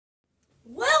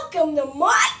Welcome to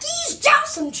Mikey's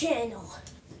Jawsome Channel.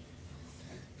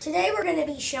 Today we're going to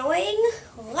be showing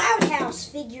Loud House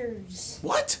figures.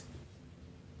 What?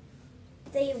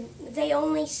 They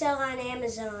only sell on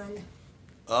Amazon.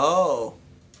 Oh.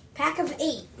 Pack of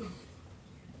 8.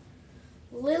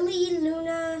 Lily,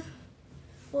 Luna.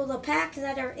 Well, the pack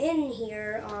that are in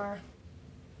here are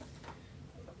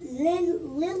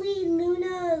Lily,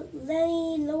 Luna,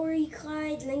 Lenny, Lori,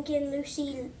 Clyde, Lincoln,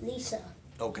 Lucy, Lisa.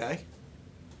 Okay.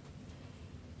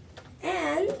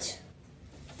 And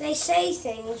they say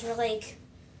things like,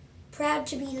 proud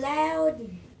to be loud,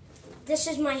 this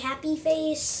is my happy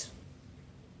face,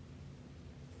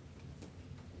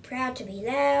 proud to be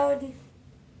loud,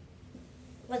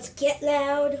 let's get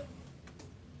loud.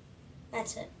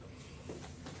 That's it.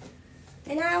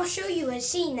 And I'll show you a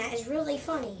scene that is really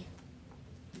funny.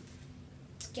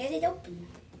 Let's get it open.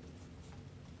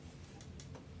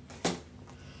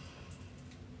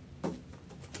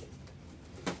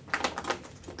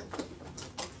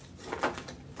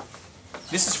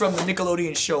 This is from the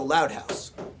Nickelodeon show Loud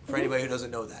House, for anybody who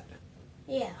doesn't know that.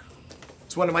 Yeah.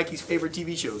 It's one of Mikey's favorite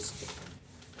TV shows.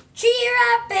 Cheer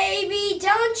up, baby,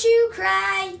 don't you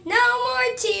cry. No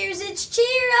more tears, it's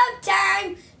cheer up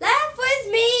time. Laugh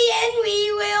with me and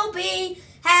we will be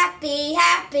happy,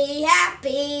 happy,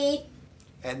 happy.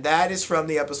 And that is from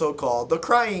the episode called The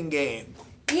Crying Game.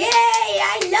 Yay,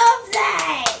 I love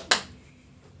that.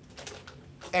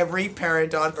 Every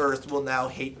parent on earth will now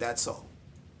hate that song.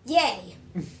 Yay.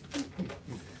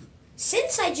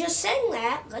 Since I just sang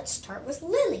that, let's start with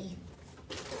Lily.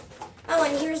 Oh,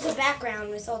 and here's the background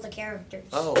with all the characters.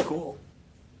 Oh, cool.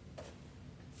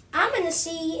 I'm going to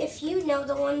see if you know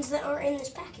the ones that are in this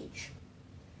package.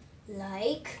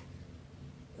 Like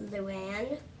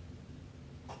Luann.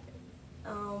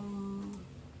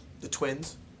 The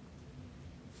twins.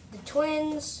 The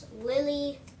twins,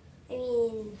 Lily,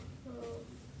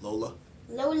 Lola.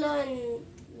 Lola and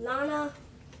Lana.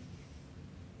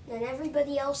 And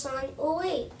everybody else on... Oh,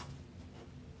 wait.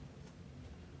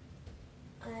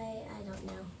 I don't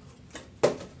know.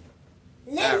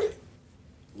 Lynn.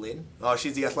 Lynn? Oh,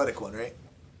 she's the athletic one, right?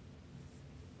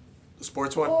 The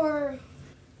sports one? Or...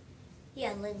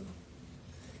 Yeah, Lynn.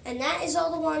 And that is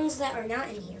all the ones that are not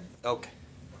in here. Okay.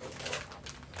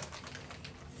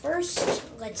 First,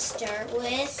 let's start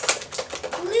with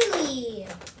Lily.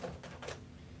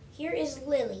 Here is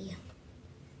Lily.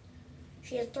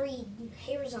 She has 3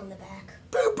 hairs on the back.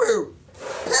 Boo boo!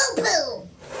 Poo poo!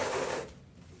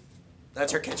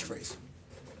 That's her catchphrase.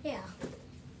 Yeah.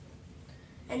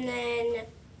 And then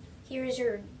here's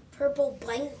her purple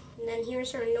blanket. And then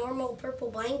here's her normal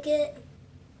purple blanket.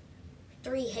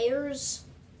 3 hairs.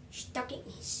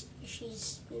 She's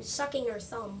sucking her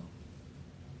thumb.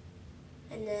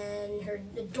 And then her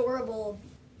adorable,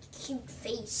 cute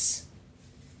face.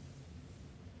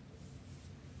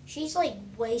 She's like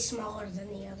way smaller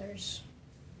than the others.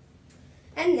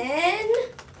 And then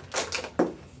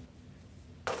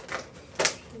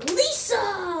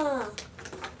Lisa!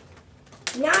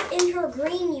 Not in her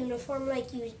green uniform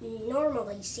like you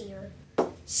normally see her.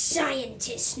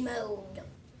 Scientist mode.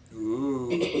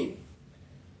 Ooh.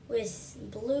 With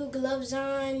blue gloves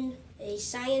on, a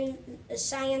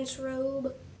science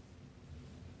robe,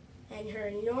 and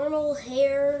her normal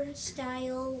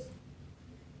hairstyle,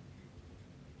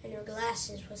 and her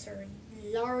glasses with her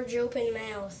large open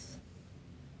mouth.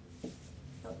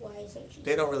 Oh, why isn't she?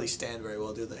 They don't really stand very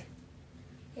well, do they?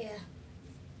 Yeah.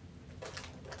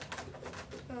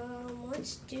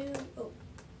 Let's do... Oh.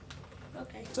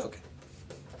 Okay. It's okay.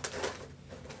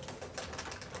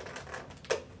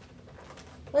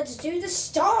 Let's do the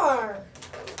star.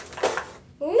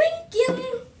 Lincoln.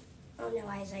 Oh no,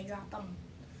 as I drop him.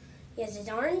 He has his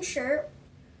orange shirt,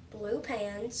 blue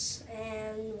pants,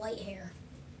 and white hair.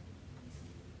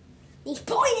 He's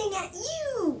pointing at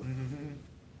you.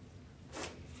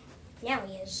 Now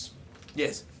he is.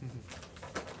 Yes.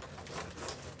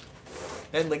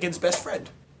 And Lincoln's best friend.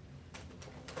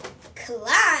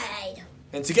 Clyde.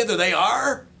 And together they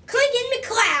are... Clinton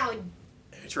McCloud.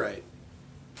 That's right.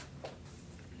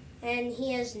 And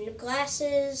he has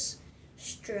glasses,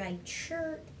 striped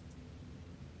shirt,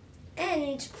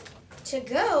 and to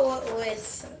go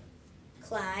with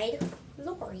Clyde,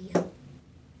 Lori.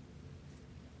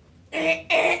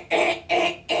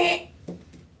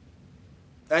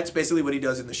 That's basically what he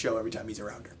does in the show every time he's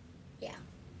around her. Yeah.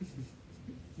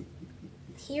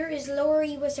 Here is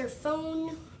Lori with her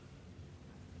phone.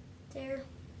 There.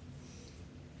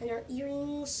 And her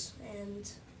earrings and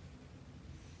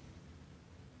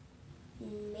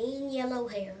mane yellow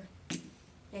hair.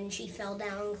 And she fell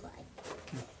down Clyde.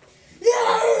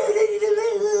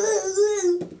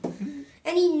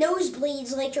 Any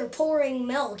nosebleeds like you're pouring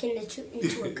milk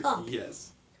into a cup.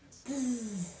 Yes.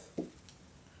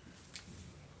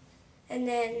 And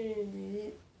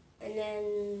then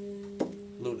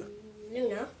Luna.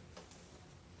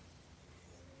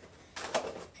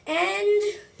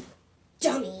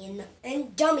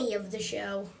 And dummy of the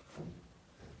show,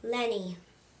 Lenny.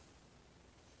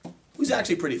 Who's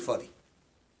actually pretty funny.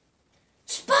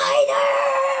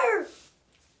 Spider!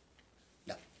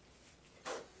 No.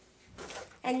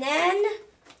 And then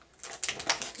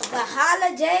the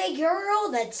holiday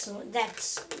girl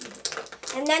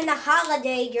and then the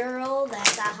holiday girl the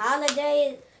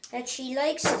holiday that she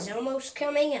likes is almost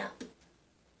coming up.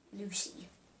 Lucy.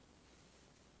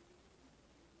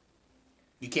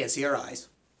 You can't see her eyes.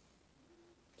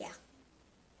 Yeah.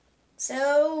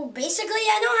 So basically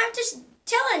I don't have to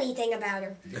tell anything about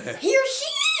her. Here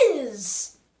she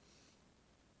is!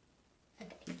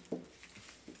 Okay.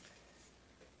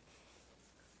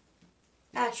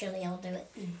 Actually, I'll do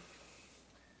it.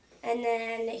 And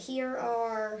then here's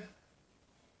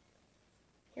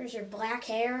her black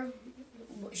hair.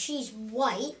 She's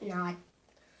white, not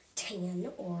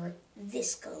tan or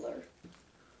this color.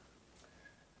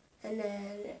 And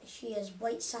then she has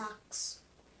white socks,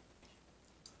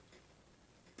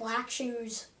 black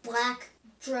shoes, black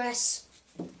dress.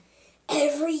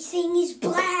 Everything is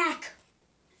black.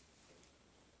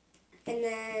 And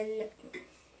then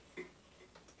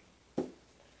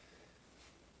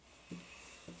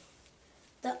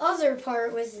the other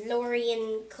part with Lori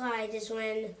and Clyde is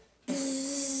when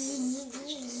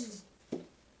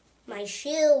my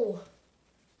shoe.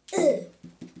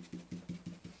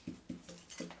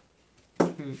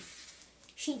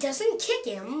 She doesn't kick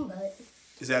him, but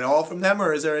Is that all from them,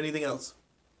 or is there anything else?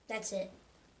 that's it.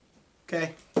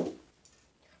 Okay.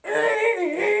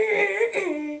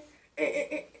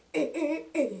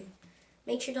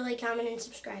 Make sure to like, comment, and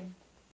subscribe.